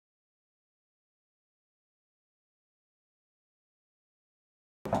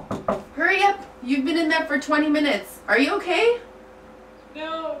You've been in there for 20 minutes. Are you okay?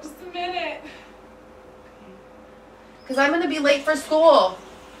 No, just a minute. Because I'm going to be late for school.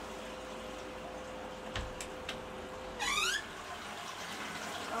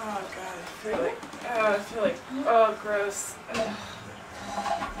 Oh god, I feel like, oh gross. Ugh.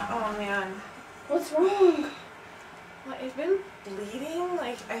 Oh man. What's wrong? Well, I've been bleeding.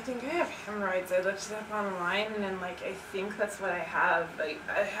 Like, I think I have hemorrhoids. I looked it up online and like, I think that's what I have. Like,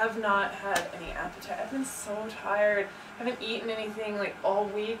 I have not had any appetite. I've been so tired. I haven't eaten anything like all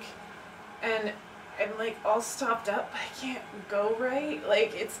week. And I'm like all stopped up. I can't go right.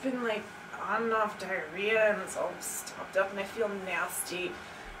 Like, it's been like on and off diarrhea and it's all stopped up and I feel nasty.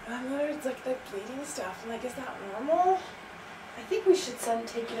 And then there's like the bleeding stuff. I'm like, is that normal? I think we should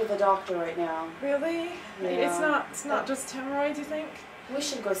take you to the doctor right now. Really? Yeah. It's not just hemorrhoids, you think? We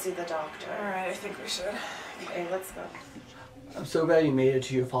should go see the doctor. Alright, I think we should. Okay, let's go. I'm so glad you made it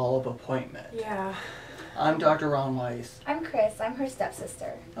to your follow-up appointment. Yeah. I'm Dr. Ron Weiss. I'm Chris. I'm her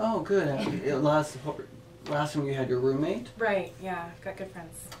stepsister. Oh, good. Last time you had your roommate? Right, yeah. Got good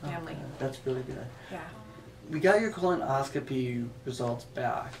friends. Family. Okay, that's really good. Yeah. We got your colonoscopy results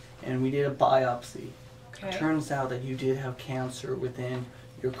back, and we did a biopsy. Okay. Turns out that you did have cancer within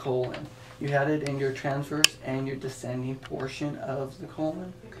your colon. You had it in your transverse and your descending portion of the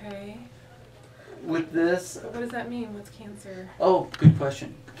colon. Okay. With this... What does that mean? What's cancer? Oh, good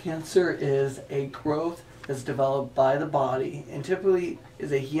question. Cancer is a growth that's developed by the body and typically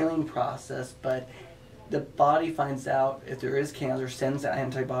is a healing process, but the body finds out if there is cancer, sends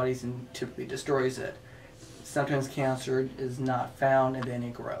antibodies, and typically destroys it. Sometimes cancer is not found and then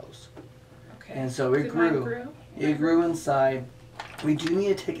it grows. Okay. And so it grew. It grew inside. We do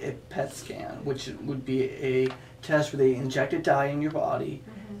need to take a PET scan, which would be a test where they inject a dye in your body,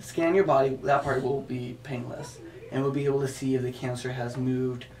 scan your body. That part will be painless, and we'll be able to see if the cancer has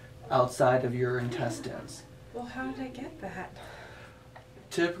moved outside of your intestines. Well, how did I get that?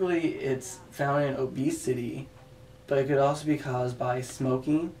 Typically, it's found in obesity, but it could also be caused by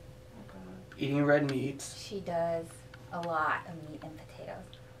smoking, eating red meats, She does a lot of meat and potatoes.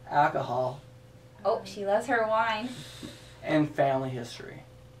 alcohol, Oh, she loves her wine. and family history.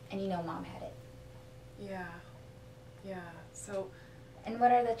 And you know Mom had it. Yeah. Yeah. So, And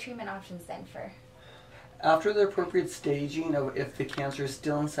what are the treatment options then for? After the appropriate staging of if the cancer is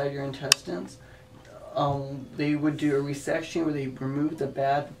still inside your intestines, they would do a resection where they remove the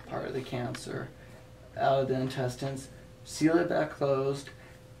bad part of the cancer out of the intestines, seal it back closed,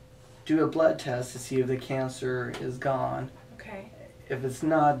 do a blood test to see if the cancer is gone. okay. If it's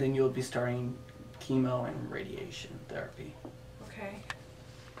not, then you'll be starting chemo and radiation therapy. Okay.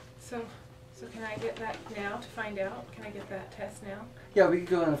 So can I get that now to find out? Can I get that test now? Yeah, we could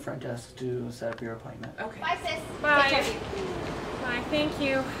go in the front desk to set up your appointment. Okay. Bye, sis. Bye. Take care of you. Bye. Thank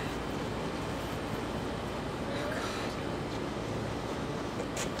you.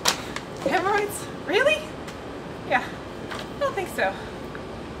 Hemorrhoids? Really? Yeah. I don't think so.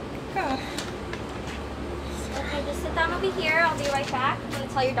 God. Okay, just sit down over here. I'll be right back. I'm going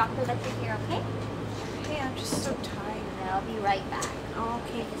to tell your doctor that you're here, okay? Hey, I'm just so tired. I'll be right back.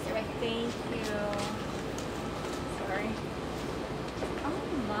 Okay. Just sit right here. Thank you. Sorry. Oh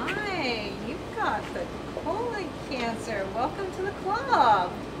my, you've got the colon cancer. Welcome to the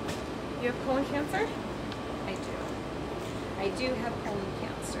club. You have colon cancer? I do. I do have colon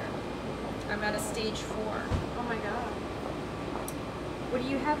cancer. I'm at a stage 4. Oh my god. What do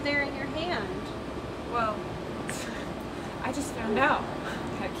you have there in your hand? Well, I just found out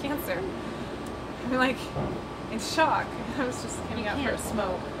I had cancer. I'm like in shock. I was just getting out for a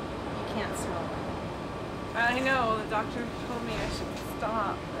smoke. You can't smoke. I know, the doctor told me I should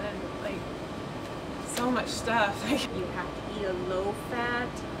stop and like so much stuff. You have to eat a low-fat,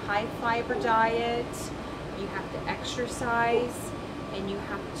 high-fiber diet. You have to exercise, and you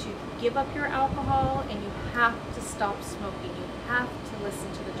have to give up your alcohol, and you have to stop smoking. You have to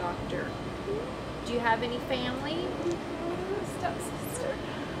listen to the doctor. Do you have any family? Stepsister.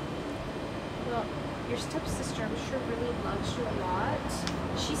 Well, your stepsister, I'm sure, really loves you a lot.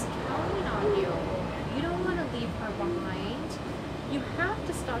 She's counting on you. You don't want to leave her behind. You have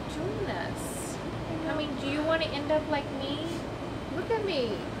to stop doing this. I mean, do you want to end up like me? Look at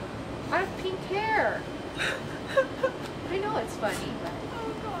me. I have pink hair. I know it's funny, but...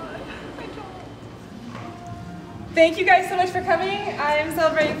 Oh god, I don't. Thank you guys so much for coming. I am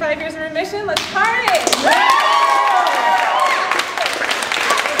celebrating 5 years in remission. Let's party!